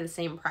knitting for the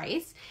same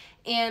price,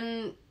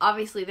 and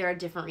obviously there are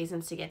different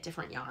reasons to get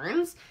different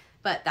yarns,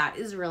 but that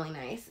is really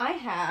nice. I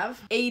have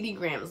 80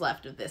 grams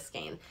left of this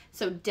skein,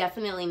 so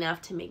definitely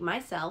enough to make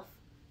myself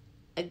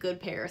a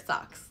good pair of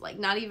socks. Like,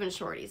 not even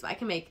shorties, but I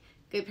can make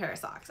good pair of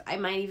socks. I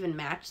might even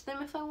match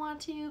them if I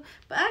want to,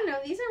 but I don't know,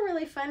 these are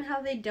really fun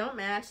how they don't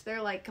match.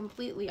 They're like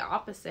completely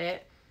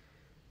opposite.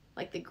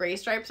 Like the gray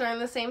stripes are in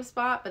the same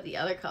spot, but the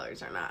other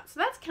colors are not. So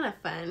that's kind of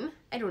fun.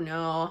 I don't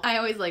know. I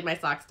always like my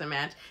socks to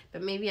match,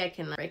 but maybe I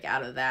can break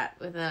out of that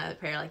with another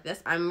pair like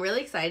this. I'm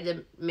really excited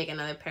to make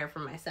another pair for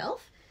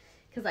myself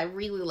because I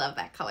really love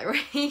that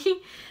colorway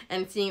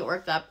and seeing it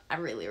worked up, I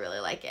really, really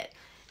like it.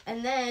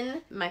 And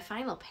then my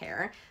final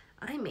pair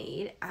I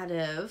made out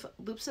of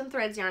Loops and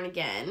Threads yarn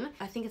again.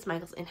 I think it's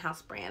Michael's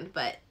in-house brand,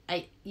 but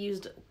I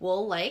used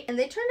Wool Like, and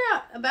they turned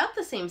out about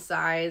the same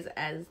size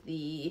as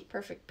the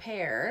Perfect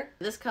Pair.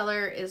 This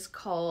color is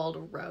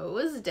called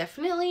Rose.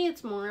 Definitely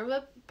it's more of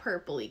a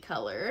purpley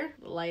color.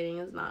 The lighting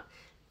is not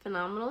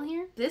phenomenal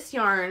here. This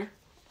yarn,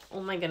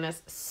 oh my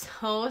goodness,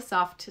 so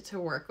soft to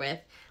work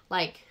with.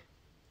 Like,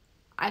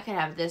 I could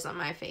have this on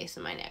my face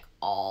and my neck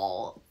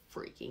all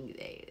freaking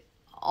day.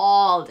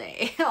 All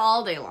day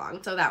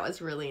long. So that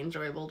was really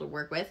enjoyable to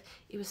work with.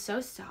 It was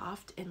so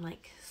soft and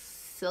like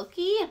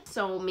silky.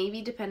 So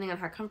maybe depending on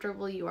how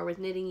comfortable you are with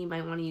knitting, you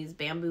might want to use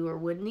bamboo or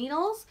wood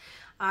needles.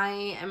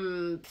 I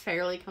am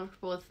fairly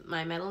comfortable with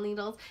my metal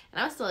needles,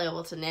 and I was still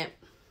able to knit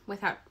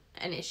without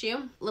an issue.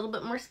 A little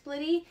bit more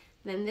splitty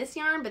than this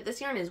yarn, but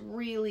this yarn is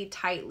really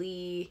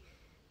tightly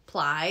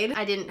plied.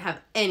 I didn't have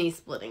any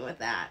splitting with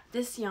that.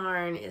 This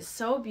yarn is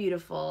so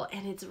beautiful,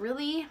 and it's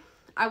really,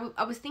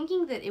 I was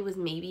thinking that it was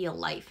maybe a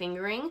light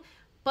fingering,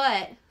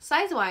 but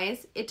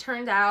size-wise, it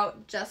turned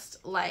out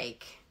just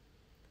like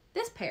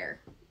this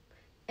pair.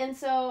 And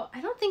so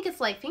I don't think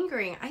it's light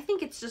fingering. I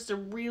think it's just a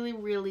really,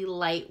 really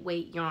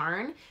lightweight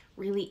yarn,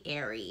 really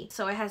airy.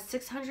 So it has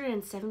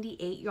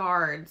 678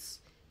 yards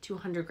to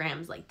 100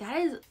 grams. Like, that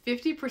is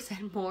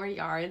 50% more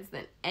yards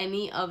than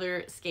any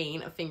other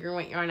skein of finger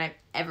weight yarn I've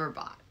ever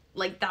bought.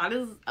 Like, that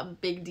is a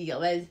big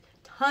deal. That is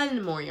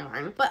ton more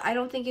yarn, but I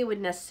don't think it would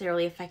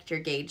necessarily affect your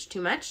gauge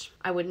too much.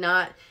 I would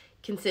not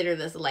consider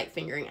this light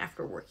fingering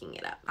after working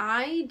it up.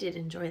 I did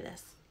enjoy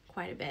this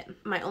quite a bit.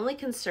 My only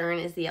concern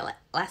is the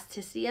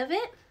elasticity of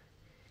it.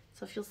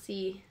 So if you'll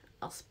see,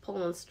 I'll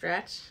pull and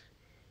stretch.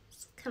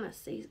 It kind of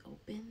stays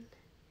open.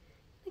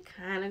 It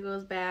kind of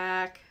goes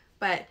back,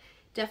 but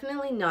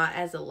definitely not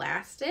as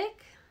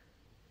elastic.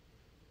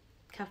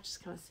 Cuff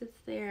just kind of sits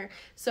there.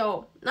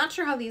 So not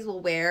sure how these will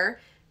wear.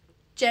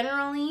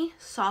 Generally,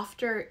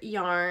 softer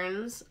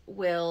yarns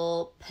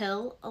will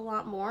pill a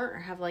lot more or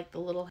have like the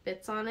little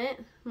bits on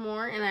it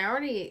more, and I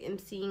already am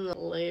seeing a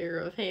layer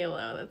of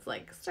halo that's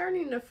like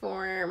starting to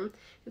form.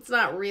 It's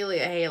not really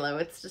a halo,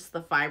 it's just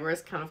the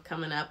fibers kind of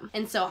coming up,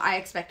 and so I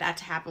expect that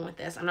to happen with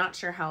this. I'm not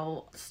sure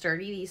how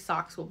sturdy these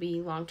socks will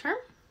be long term,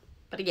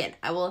 but again,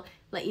 I will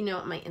let you know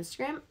on my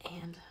Instagram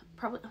and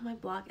probably on my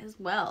blog as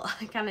well.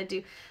 I kind of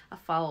do a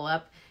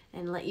follow-up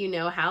and let you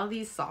know how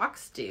these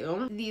socks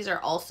do. These are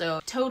also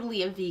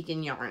totally a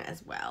vegan yarn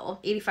as well.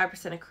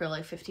 85%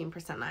 acrylic,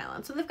 15%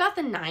 nylon. So they've got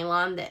the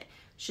nylon that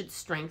should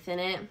strengthen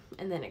it,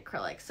 and then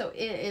acrylic. So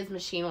it is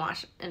machine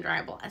wash and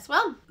dryable as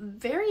well.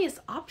 Various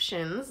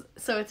options.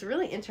 So it's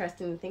really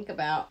interesting to think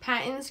about.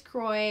 Patons,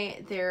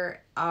 Croy,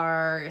 there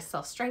are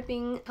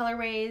self-striping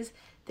colorways.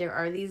 There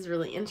are these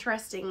really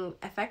interesting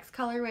FX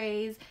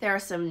colorways. There are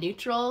some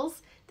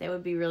neutrals that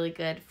would be really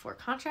good for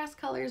contrast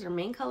colors or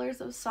main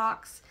colors of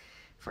socks,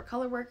 for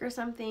color work or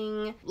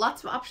something.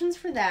 Lots of options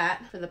for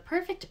that. For the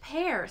perfect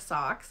pair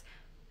socks,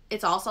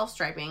 it's all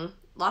self-striping.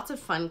 Lots of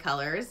fun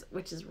colors,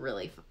 which is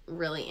really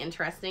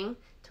interesting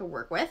to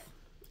work with.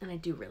 And I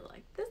do really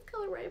like this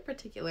colorway in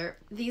particular.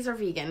 These are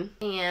vegan.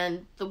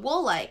 And the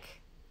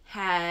Wool-like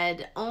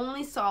had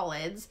only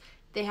solids.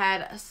 They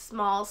had a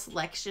small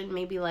selection,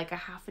 maybe like a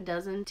half a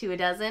dozen to a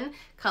dozen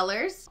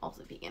colors,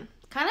 also vegan.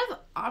 Kind of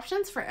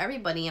options for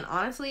everybody. And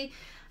honestly,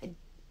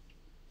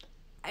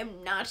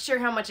 I'm not sure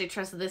how much I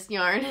trust this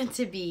yarn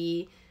to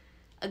be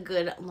a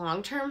good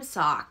long-term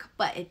sock,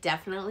 but it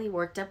definitely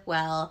worked up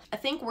well. I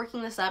think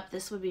working this up,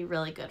 this would be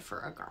really good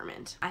for a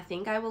garment. I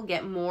think I will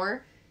get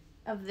more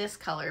of this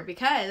color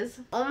because,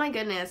 oh my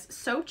goodness,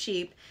 so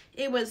cheap.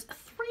 It was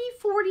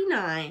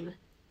 $3.49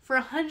 for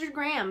 100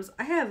 grams.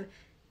 I have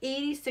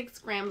 86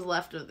 grams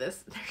left of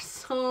this. There's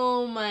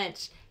so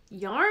much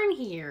yarn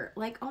here,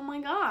 like, oh my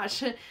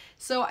gosh.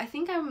 So I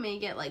think I may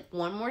get like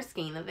one more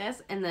skein of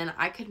this, and then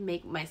I could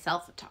make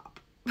myself a top.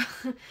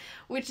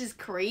 Which is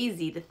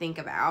crazy to think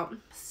about.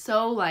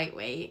 So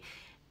lightweight.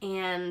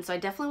 And so I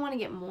definitely want to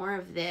get more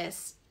of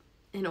this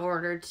in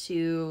order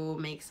to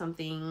make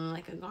something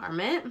like a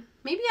garment.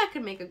 Maybe I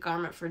could make a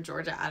garment for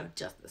Georgia out of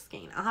just the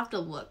skein. I'll have to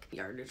look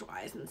yardage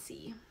wise and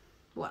see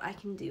what I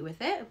can do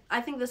with it. I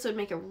think this would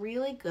make a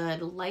really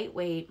good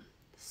lightweight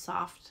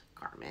soft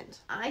garment.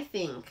 I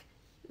think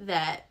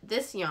that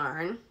this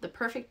yarn, the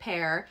perfect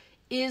pair,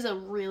 is a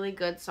really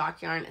good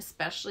sock yarn,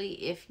 especially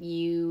if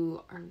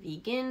you are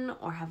vegan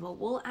or have a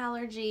wool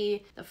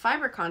allergy. The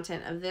fiber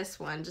content of this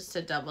one, just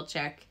to double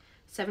check,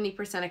 70%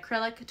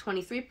 acrylic,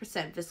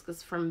 23%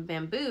 viscose from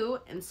bamboo,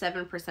 and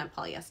 7%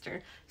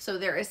 polyester. So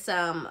there is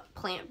some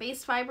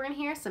plant-based fiber in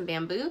here, some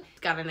bamboo. It's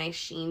got a nice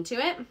sheen to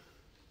it.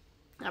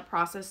 A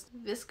processed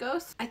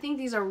viscose. I think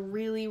these are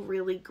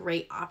really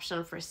great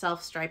option for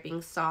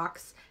self-striping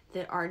socks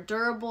that are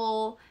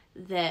durable,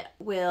 that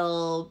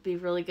will be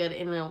really good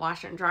in a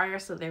washer and dryer,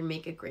 so they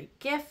make a great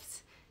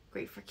gift,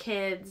 great for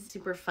kids,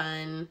 super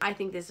fun. I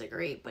think this is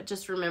great, but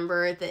just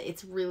remember that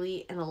it's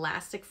really an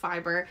elastic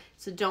fiber,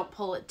 so don't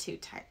pull it too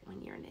tight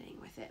when you're knitting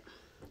with it.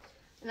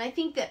 And I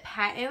think that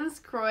Patons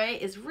Croy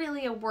is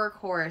really a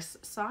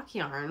workhorse sock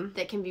yarn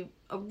that can be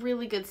a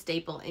really good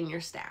staple in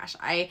your stash.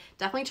 I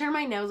definitely turned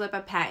my nose up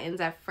at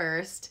Patons at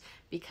first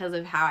because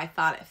of how I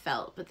thought it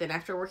felt, but then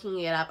after working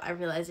it up, I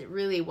realized it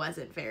really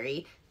wasn't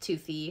very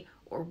toothy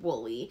or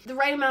woolly. The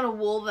right amount of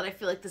wool that I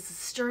feel like this is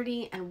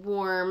sturdy and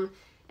warm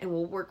and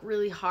will work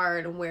really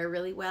hard and wear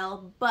really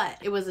well, but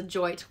it was a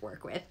joy to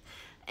work with.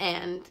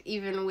 And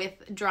even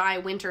with dry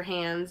winter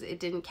hands, it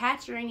didn't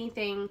catch or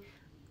anything.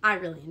 I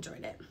really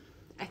enjoyed it.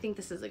 I think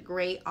this is a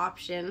great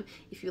option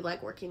if you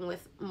like working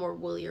with more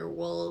woolier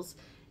wools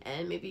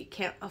and maybe you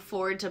can't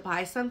afford to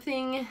buy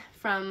something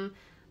from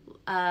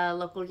a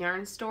local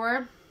yarn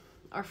store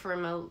or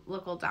from a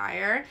local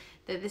dyer,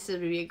 that this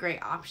would be a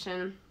great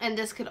option. And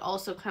this could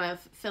also kind of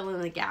fill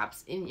in the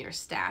gaps in your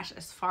stash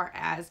as far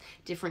as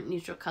different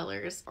neutral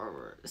colors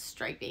or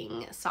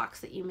striping socks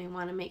that you may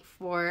want to make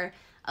for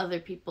other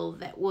people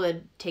that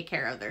would take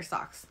care of their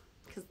socks,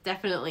 because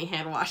definitely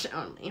hand wash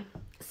only.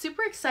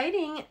 Super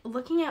exciting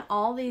looking at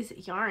all these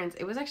yarns.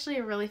 It was actually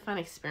a really fun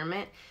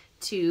experiment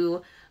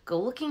to go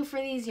looking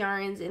for these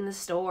yarns in the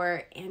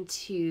store and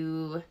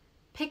to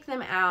pick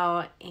them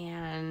out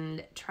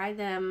and try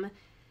them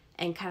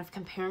and kind of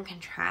compare and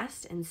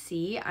contrast and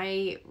see.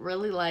 I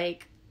really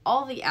like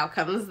all the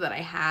outcomes that I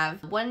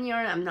have. One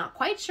yarn I'm not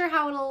quite sure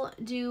how it'll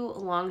do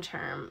long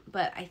term,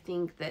 but I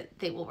think that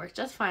they will work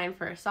just fine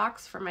for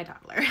socks for my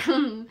toddler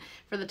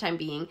for the time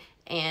being.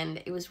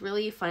 And it was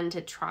really fun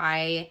to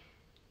try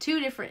 2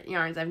 different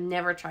yarns I've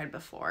never tried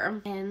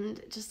before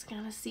and just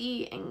kind of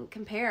see and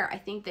compare. I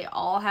think they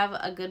all have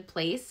a good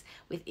place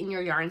within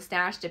your yarn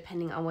stash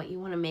depending on what you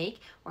want to make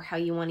or how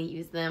you want to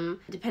use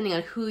them, depending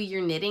on who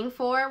you're knitting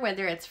for,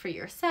 whether it's for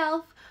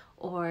yourself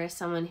or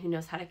someone who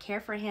knows how to care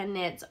for hand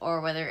knits,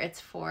 or whether it's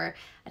for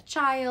a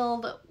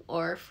child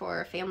or for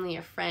a family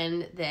or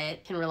friend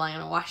that can rely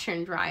on a washer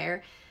and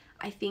dryer.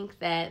 I think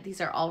that these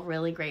are all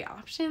really great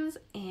options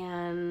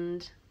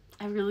and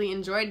I really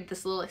enjoyed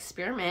this little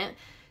experiment.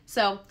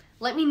 So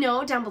let me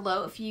know down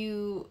below if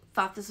you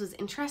thought this was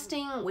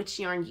interesting, which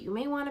yarn you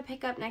may want to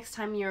pick up next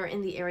time you're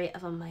in the area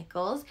of a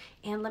Michaels,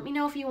 and let me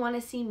know if you want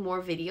to see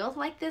more videos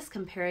like this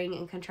comparing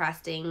and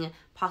contrasting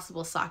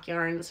possible sock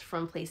yarns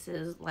from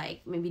places like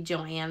maybe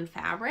Joann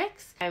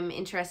Fabrics. I'm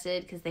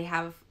interested because they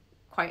have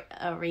quite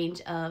a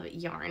range of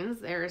yarns.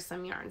 There are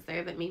some yarns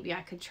there that maybe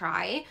I could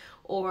try,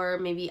 or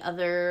maybe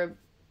other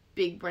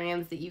big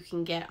brands that you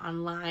can get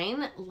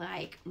online,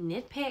 like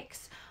Knit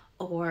Picks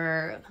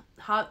or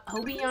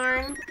Hobby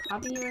Yarn.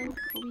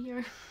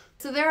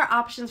 So there are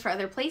options for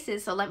other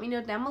places, so let me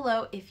know down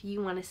below if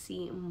you want to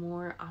see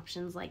more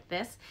options like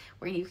this,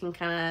 where you can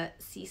kind of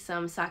see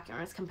some sock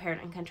yarns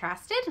compared and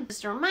contrasted.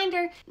 Just a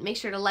reminder, make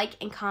sure to like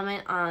and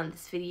comment on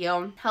this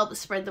video. Help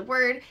spread the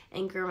word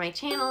and grow my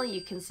channel. You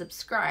can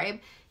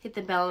subscribe. Hit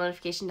the bell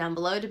notification down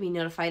below to be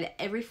notified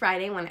every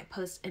Friday when I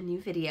post a new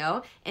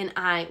video, and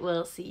I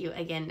will see you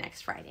again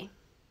next Friday.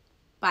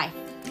 Bye.